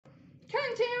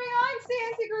Continuing on,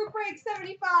 CNC Group Break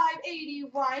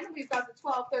 7581. We've got the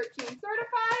 12-13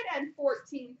 certified and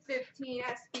 14-15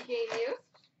 SP game used.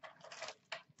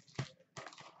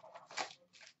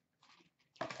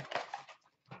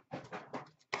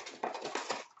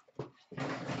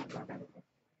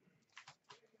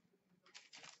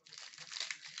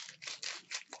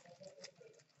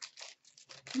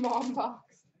 Mom box.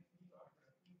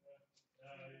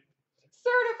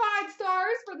 Certified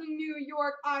stars for the New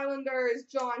York Islanders,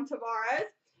 John Tavares.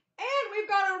 And we've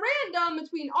got a random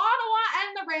between Ottawa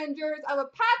and the Rangers of a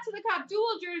Pat to the Cup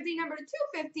dual jersey number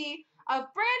 250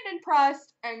 of Brandon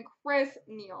Prust and Chris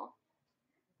Neal.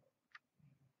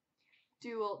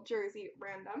 Dual jersey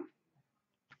random.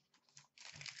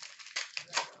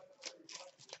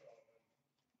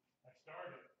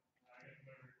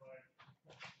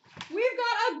 We've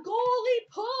got a goalie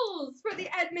pulls for the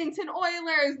Edmonton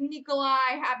Oilers,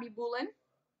 Nikolai Habibulin.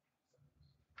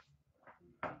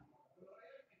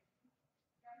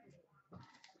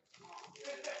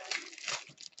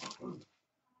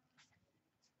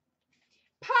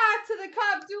 Pat to the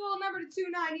Cup duel number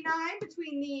 299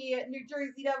 between the New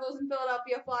Jersey Devils and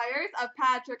Philadelphia Flyers of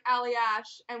Patrick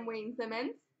Aliash and Wayne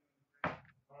Simmons.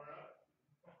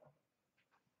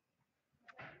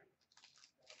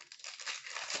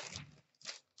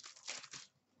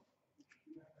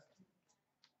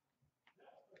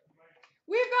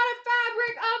 We've got a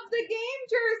fabric of the game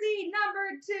jersey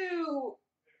number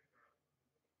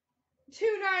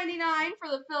 299 for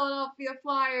the Philadelphia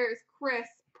Flyers, Chris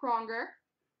Pronger.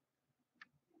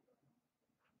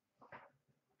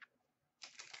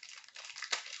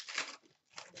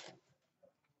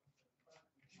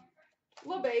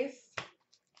 LeBase.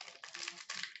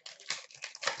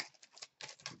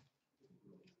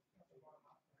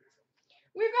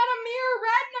 We've got a mirror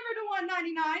red number to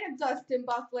 199 of Dustin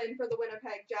Byfuglien for the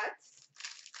Winnipeg Jets.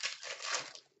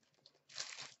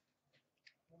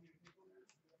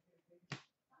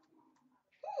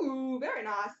 Ooh, very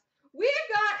nice. We've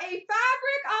got a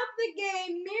fabric of the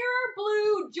game mirror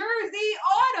blue jersey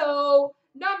auto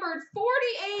numbered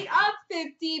 48 of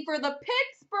 50 for the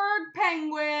Pittsburgh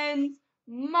Penguins,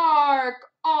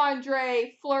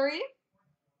 Marc-Andre Fleury.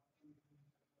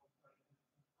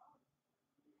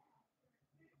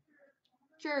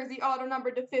 Jersey auto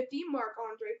numbered to 50,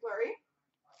 Marc-Andre Fleury.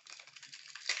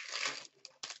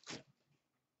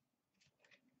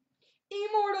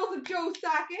 Immortals of Joe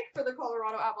Sakic for the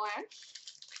Colorado Avalanche.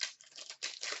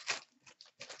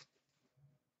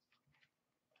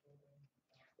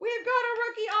 We've got a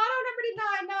rookie auto number to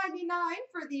 999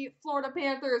 for the Florida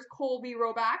Panthers, Colby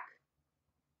Roback.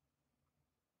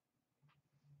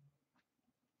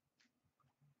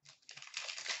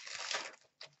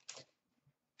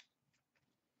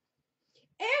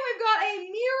 And we've got a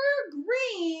mirror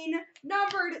green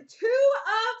numbered 2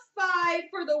 of 5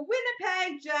 for the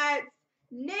Winnipeg Jets,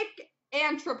 Nick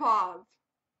Antropov.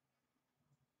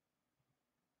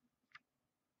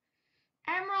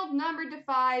 Emerald numbered to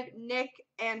 5, Nick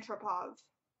Antropov.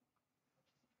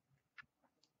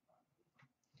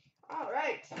 All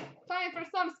right, time for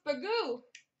some Spagoo.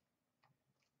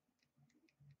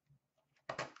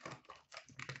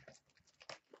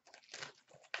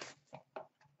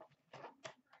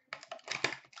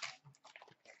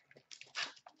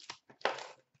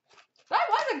 That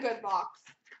was a good box.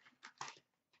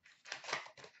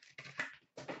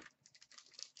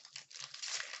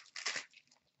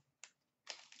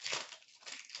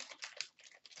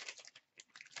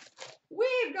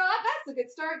 We've got, that's a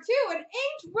good start too, an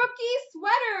inked rookie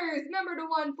sweaters, number to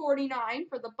 149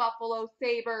 for the Buffalo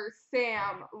Sabres,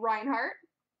 Sam Reinhart.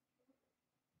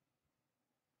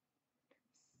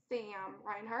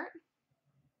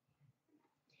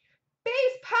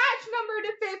 Base patch number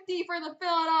to 50 for the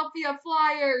Philadelphia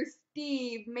Flyers,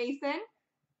 Steve Mason.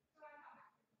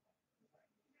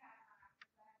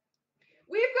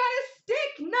 We've got a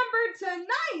stick number to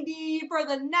 90 for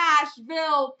the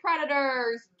Nashville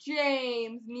Predators,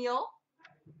 James Neal.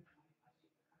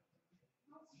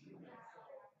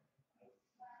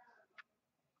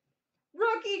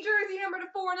 Rookie jersey number to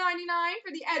 499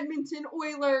 for the Edmonton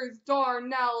Oilers,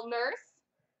 Darnell Nurse.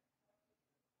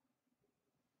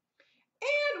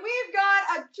 And we've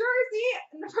got a jersey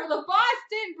for the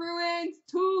Boston Bruins,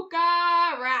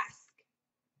 Tuukka Rask.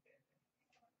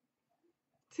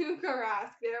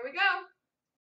 There we go.